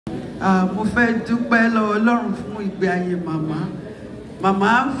mo fẹ́ dúpẹ́ lọ́wọ́ Ọlọ́run fún ìgbé ayé màmá. Màmá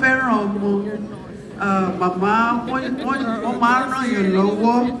fẹ́ràn ọmọ. Màmá wọ́n máa ń ràn yàn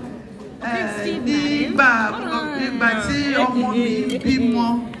lọ́wọ́. Nígbà tí ọmọ mi bímọ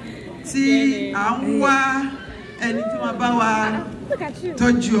tí à ń wá ẹni tí wọ́n bá wa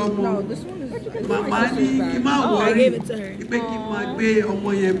tọ́jú ọmọ. Màmá ní kí n má wọrí pé kí n máa gbé ọmọ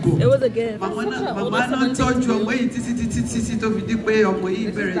yẹn bọ̀. Màmá náà tọ́jú ọmọ yìí títí tó fi di pé ọmọ yìí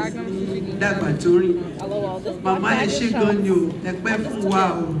bẹ̀rẹ̀ sí ní dàgbà tó rìn. Màmá ẹ ṣé gan ni o, ẹ pẹ́ fún wa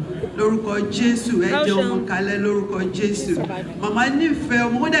o. Lórúkọ Jésù, ẹ jẹ́ ọmọ kalẹ̀ lórúkọ Jésù. Màmá nífẹ̀ẹ́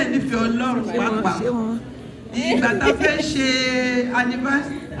ọmọ, wọ́n dẹ̀ nífẹ̀ẹ́ Ọlọ́run pàápàá. Ìgbà tá a fẹ́ ṣe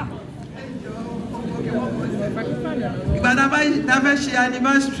anniversary. But I she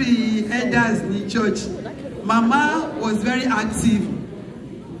anniversary elders in church. Mama was very active.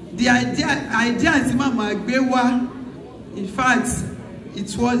 The idea is Mama Gbewa. In fact,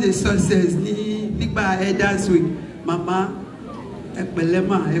 it was a success. Nígbà elders week. Mama,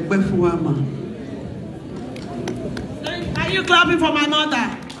 ekbelema, ekbefuama. Are you clapping for my mother?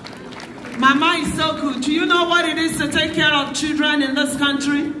 Mama is so good. Do you know what it is to take care of children in this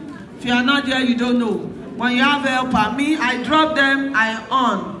country? If you are not there, you don't know. When you have a helper, me, I drop them, I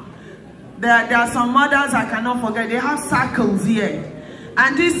on. There are some mothers I cannot forget. They have circles here.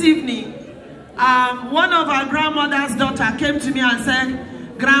 And this evening, one of our grandmother's daughter came to me and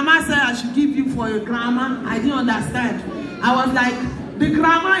said, Grandma said I should give you for your grandma. I didn't understand. I was like, the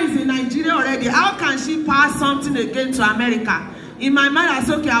grandma is in Nigeria already. How can she pass something again to America? In my mind, I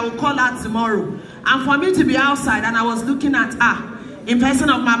said, okay, I will call her tomorrow. And for me to be outside, and I was looking at her, in person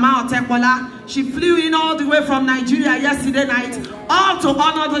of Mama Otekola, she flew in all the way from Nigeria yesterday night, all to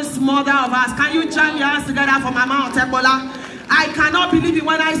honor this mother of ours. Can you join your hands together for Mama Otekola? I cannot believe it.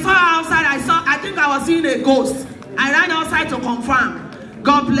 When I saw her outside, I think I was seeing a ghost. I ran outside to confirm.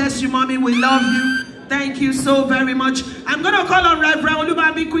 God bless you, Mommy. We love you. Thank you so very much. I'm going to call on Reverend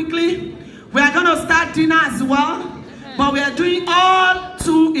Olubami quickly. We are going to start dinner as well, but we are doing all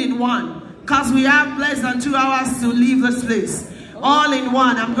 2 in 1 because we have less than 2 hours to leave this place. All in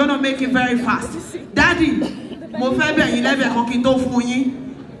one. I'm going to make it very fast. Daddy, mo fẹ́ bẹ̀ yín lẹ́bẹ̀ kan kí n tó fún yín.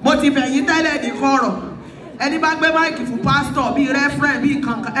 Mo ti bẹ̀ yín tẹ́lẹ̀ ní kọ̀rọ̀. Ẹni bá gbé máìkì fún pastor bí referent bí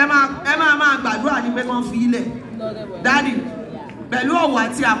kankan ẹ máa gbàdúrà ní pé kàn fi ilẹ̀. Daddy, pẹ̀lú ọ̀wọ̀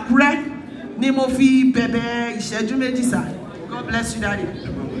àti Àkúrẹ́ ni mo fi bẹ̀bẹ̀ ìṣẹ́jú méjì sà. God bless you, Daddy.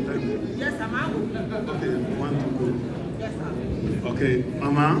 Yes, sir, ma'am. Okay, 1 to go. Yes, sir. Okay,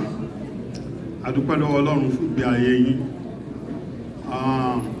 Mama, adúpẹ́ lọ́wọ́ Ọlọ́run fún ìgbé ayé yín.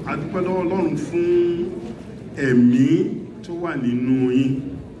 Adúpẹ́ lọ́wọ́ Ọlọ́run fún ẹ̀mí tó wà nínú yín.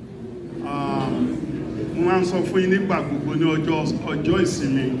 Mo máa ń sọ fún yín nígbà gbogbo ní ọjọ́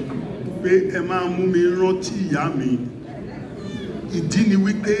ìsinmi pé ẹ máa mú mi rántí ìyá mi. Ìdí ni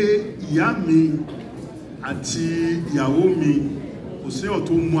wípé ìyá mi àti ìyàwó mi kò sí ọ̀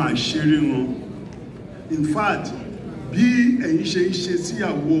tó mú àṣírí wọn. In fact, bí ẹ̀yin ṣe ń ṣe sí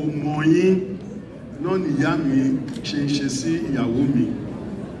ìyàwó ọmọ yín náà ni ìyá mi ṣe ń ṣe sí ìyàwó mi.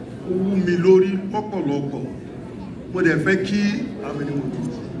 Ó wú mi lórí pọ̀pọ̀lọpọ̀. Mo dẹ̀ fẹ́ kí àwọn ènìyàn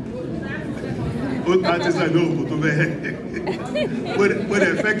ó ká tí sẹ́yìn náà kò tó bẹ́ẹ̀. Mo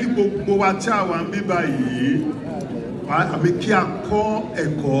dẹ̀ fẹ́ kí gbogbo wa tí àwa ń bíbá yìí àbí kí a kọ́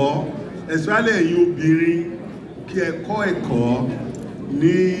ẹ̀kọ́, especially ẹ̀yin obìnrin, kí ẹ kọ́ ẹ̀kọ́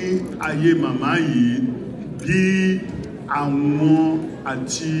ní ayé màmá yìí bí àwọn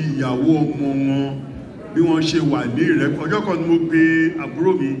àti ìyàwó ọmọ wọn bí wọ́n ṣe wà ní ìrẹ́pọ̀. Ọjọ́ kan ni mo pe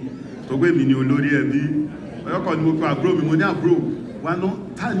àbúrò mi tó gbé mi ní olórí ẹbí. Ọjọ́ kan ni mo pe àbúrò mi, mo ní àbúrò wa náà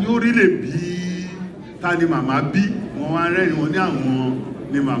ta ni ó rí lè bí, ta ni màmá bí? Wọ́n wá rẹ́rìn, wọ́n ní àwọn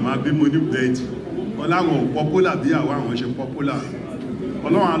ni màmá bí. Mo ní bẹ́ẹ̀dì wọ́n láwọn ò pọ́pólà bí àwọn ṣe pọ́pólà.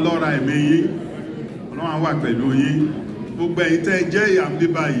 Ọlọ́run á lọ́ra ẹ̀mí yín, Ọlọ́run á wà pẹ̀lú yín. Gbogbo ẹ̀yin tẹ́ jẹ́ ìyá ń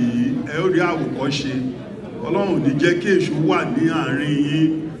bíbá yìí ẹ ó rí àwòkọ́ṣe. Ọlọ́run ò ní jẹ́ kí èṣù wà ní àárín yín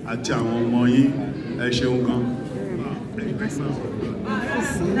àti àwọn ọmọ yín. Ẹ ṣeun gan.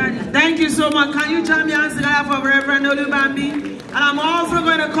 Thank you so much. Can you join me hands together for Reverend Olubami? And I'm also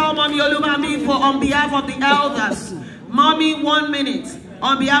going to call Mommy Olubami on behalf of the elders. Mommy, 1 minute.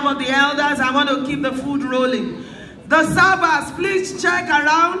 On behalf of the elders, I want to keep the food rolling. The servers, please check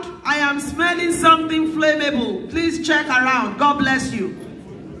around. I am smelling something flammable. Please check around. God bless you.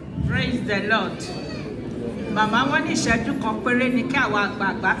 Praise the Lord. Mama, wọ́n ní ìṣẹ́jú kan péré ní kí àwọn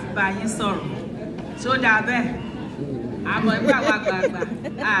àgbààgbà fi bá yín sọ̀rọ̀. Ṣó dà bẹ́ẹ̀? Àmọ́ ẹgbẹ́ àwọn àgbààgbà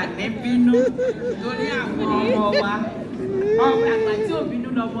à ní bínú lórí àwọn ọmọ wa. Ọmọ àgbà tí ò bínú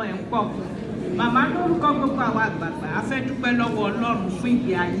lọ́mọ ẹ̀ ń pọ̀. Màmá lórúkọ gbogbo àwọn àgbààgbà a fẹ́ dúpẹ́ lọ́wọ́ Ọlọ́run fún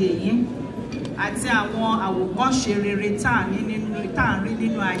ìgbé ayé yín. àti àwọn àwòkọ́ṣe rere tá à ń rí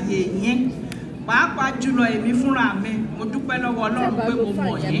nínú ayé yín. Pàápàá jùlọ èmi fúnra mi, mo dúpẹ́ lọ́wọ́ Ọlọ́run pé mo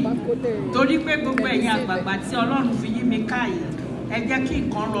mọ̀ yín. Torí pé gbogbo ẹ̀yin àgbààgbà tí Ọlọ́run fi yí mi ká yìí, ẹ jẹ́ kí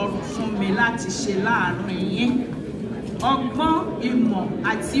nǹkan rọrùn fún mi láti ṣe láàárín yín. Ọgbọ́n, ìmọ̀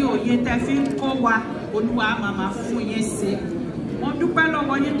àti òye tẹ́ fi ń kó wa, Olúwa máa fún yín sí. Mo dúpẹ́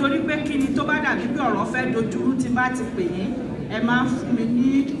lọ́wọ́ yín torí pé kí ni tó bá dàbí pé ọ̀rọ̀ fẹ́ dojúrú tí bá ti pè yín, ẹ máa ń fún mi ní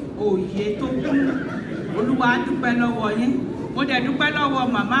òye tó kún. Olúwa dúpẹ́ lọ́wọ́ yín. Mo dẹ̀ dúpẹ́ lọ́wọ́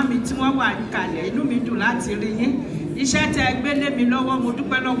màmá mi tí wọ́n wà níkàlẹ̀, inú mi dùn láti rí yín. Iṣẹ́ tẹ́ gbé lé mi lọ́wọ́, mo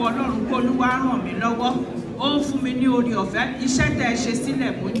dúpẹ́ lọ́wọ́ Ọlọ́run pé Olúwa ràn mí lọ́wọ́. Ó ń fún mi ní oore ọ̀fẹ́. Iṣẹ́ tẹ́ ṣe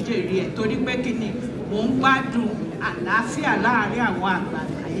sílẹ̀ mo ń jèrè ẹ̀ torí pé kí ni mò ń gbádùn àlàáfíà láàárín àwọn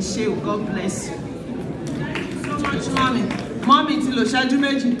àgbààgbà. Ẹ ṣé o, God bless you. So much mommy. Mommy ti lò ṣẹ́jú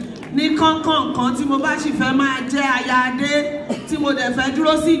méjì. Ní kọ̀ọ̀kan tí mo bá sì fẹ́ máa jẹ́ aya adé tí mo dẹ̀ fẹ́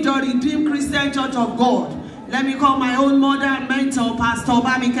dúró sí ìjọ Redeemed Christian Church of God. Let me call my own mother and mentor, Pastor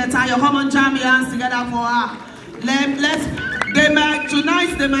Bamike Tayo. Come on, jam your hands together for her.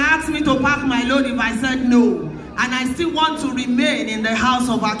 Tonight they may ask me to pack my load if I said no. And I still want to remain in the house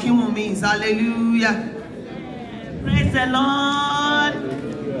of Akimumis. Hallelujah. Praise the Lord.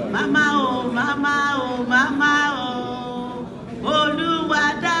 Mama, oh, mama, oh, mama, oh.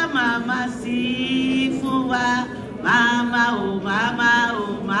 Oluwa da mama si fún wa. Mama, oh, mama,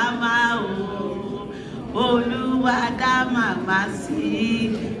 oh, mama, oh. Olúwa dá màmá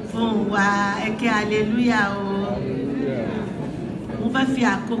sí fún wa. Ẹ ké hallelujah o. Mo fẹ́ fi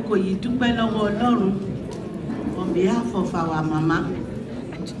àkókò yìí dúpẹ́ lọ́wọ́ Ọlọ́run on behalf of our mama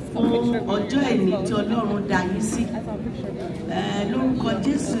fún ọjọ́ ẹni tí Ọlọ́run dá yín sí. Lórúkọ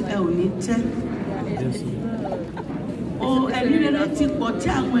Jésù ẹ ò ní tẹ́. Ẹ̀rí rere ti pọ̀ tí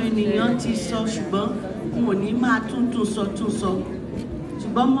àwọn ènìyàn ti sọ ṣùgbọ́n n ò ní máa tún sọ.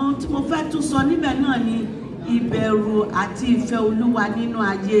 Ṣùgbọ́n tí mo fẹ́ tún sọ níbẹ̀ náà ni ìbẹ̀rù àti ìfẹ́ Olúwa nínú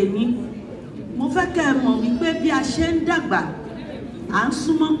ayé yín. Mo fẹ́ kẹ́ ẹ mọ̀ wípé bí a ṣe ń dàgbà, à ń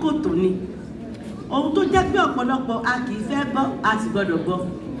súnmọ́ kòtò ni. Ohun tó jẹ́ pé ọ̀pọ̀lọpọ̀ a kì í fẹ́ gbọ́, a sì gbọ́dọ̀ gbọ́.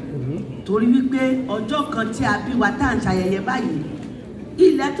 Torí wípé ọjọ́ kan tí a bí wa tá à ń ṣayẹyẹ báyìí,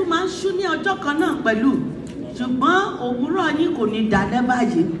 ilẹ̀ tún máa ń ṣú ní ọjọ́ kan náà pẹ̀lú. Ṣùgbọ́n òwúrọ̀ yín kò ní dalẹ́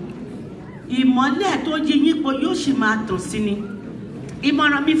báyìí. Ìmọ́lẹ̀ tó yí yín po yóò sì máa tàn sí ni.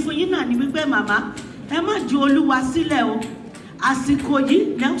 Ìmọ̀ràn mi fún yín náà ni wípé màmá, ẹ má ju Olúwa sílẹ̀ o. Àsìkò yìí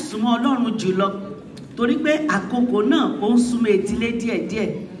lẹ́ ń súnmọ́ Ọlọ́run jùlọ. Torí pé àkókò náà ó ń súnmọ́ etílé díẹ̀díẹ̀.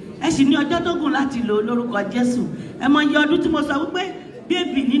 Ẹ sì ní ọjọ́ tó gùn láti lò lórúkọ Jésù. Ẹ mọ iye ọdún tí mo sọ wípé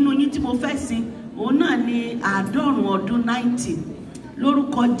bébì nínú yín tí mo fẹ́ sin, òun náà ni 90 ọdún 90.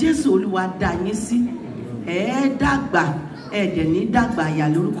 Lórúkọ Jésù Olúwa dá yín sí. Ẹ dàgbà, ẹ dẹ̀ ní dàgbà àyà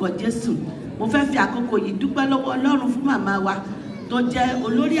lórúkọ Jésù. Mo fẹ́ fi àkókò yìí dúpẹ́ lọ́wọ́ Ọlọ́run fún màmá wa tó jẹ́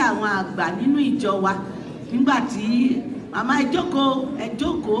olórí àwọn àgbà nínú ìjọ wa. Nígbà tí màmá ẹ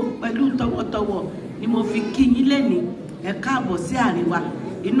jókòó pẹ̀lú tọwọ́tọwọ́ ni mo fi kí yín lẹ́ni. Ẹ káàbọ̀ sí àárín wa.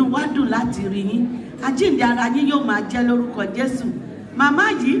 Inú wa dùn láti rí yín. Àjíǹde ara yín yóò máa jẹ́ lórúkọ Jésù. Màmá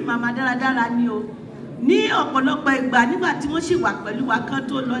yìí màmá dáradára ni o. Ní ọ̀pọ̀lọpọ̀ ìgbà nígbà tí wọ́n sì wà pẹ̀lú wa kan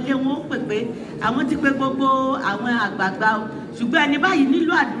tó lọlé, wọn ó pè pé àwọn ti pè gbogbo àwọn àgbààgbà o. Ṣùgbọ́n ẹni báyìí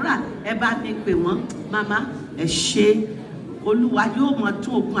nílò àdúrà, ẹ bá mi pè wọ́n. Màmá ẹ ṣé. Olúwa yóò mọ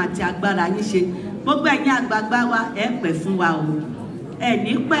tún okun àti agbára yín ṣe. Gbogbo ẹ̀yin àgbààgbà wa ẹ pẹ́ fún wa o. Ẹ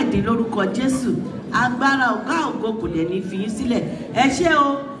ní pẹ̀dí lórúkọ Jésù. Agbára ọ̀gá ògo kò lè ní fi yín sílẹ̀. Ẹ ṣé o.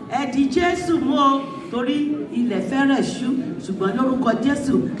 Ẹ di Jésù mú o. Torí ilẹ̀ fẹ́rẹ̀ ṣú. Ṣùgbọ́n lórúkọ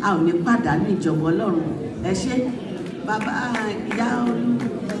Jésù a ò ní pàdánù ìjọba Ọlọ́run. Ẹ ṣé. Bàbá ìyá Olú.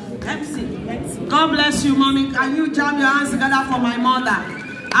 MC. God bless you, mommy. Can you jam your hands together for my mother?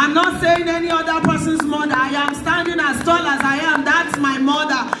 I'm not saying any other person's mother. I am standing as tall as I am. That's my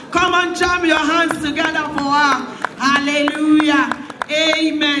mother. Come on, jam your hands together for her. Hallelujah.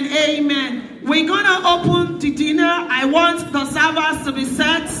 Amen. Amen. We're going to open the dinner. I want the servers to be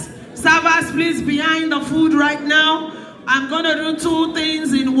set. Servers, please, behind the food right now. I'm going to do two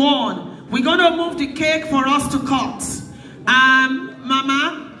things in one. We're going to move the cake for us to cut.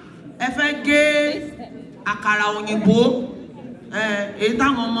 Mama, if I get àkàrà òyìnbó, èyí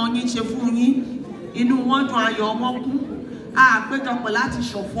táwọn ọmọ yín ṣe fún yín, inú wọn dùn, ayọ̀ ọmọ kún, àpéjọpọ̀ láti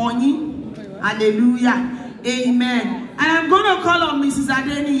ṣọ̀fọ̀ yín. Hallelujah. Amen. And I'm going to call on Mrs.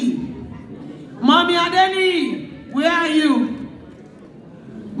 Adeni. Mommy Adeni, where are you?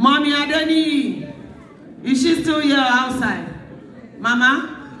 Mommy Adeni, is she still here outside?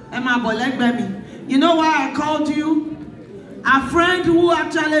 Mama, Emma Bolegbemi. You know why I called you? A friend who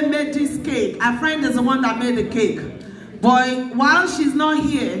actually made this cake. A friend is the one that made the cake. But while she's not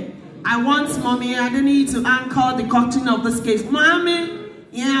here, I want Mommy Adeni to anchor the cutting of this cake. Mommy,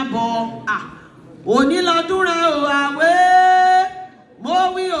 yeah, boy. Òní lọ́dún rẹ̀ o àwé. Mo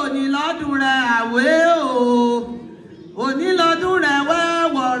wí òní lọ́dún rẹ̀ àwé o. Òní lọ́dún rẹ̀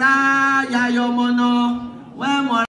wẹ́wọ̀ra yàyọ̀ mọ̀nà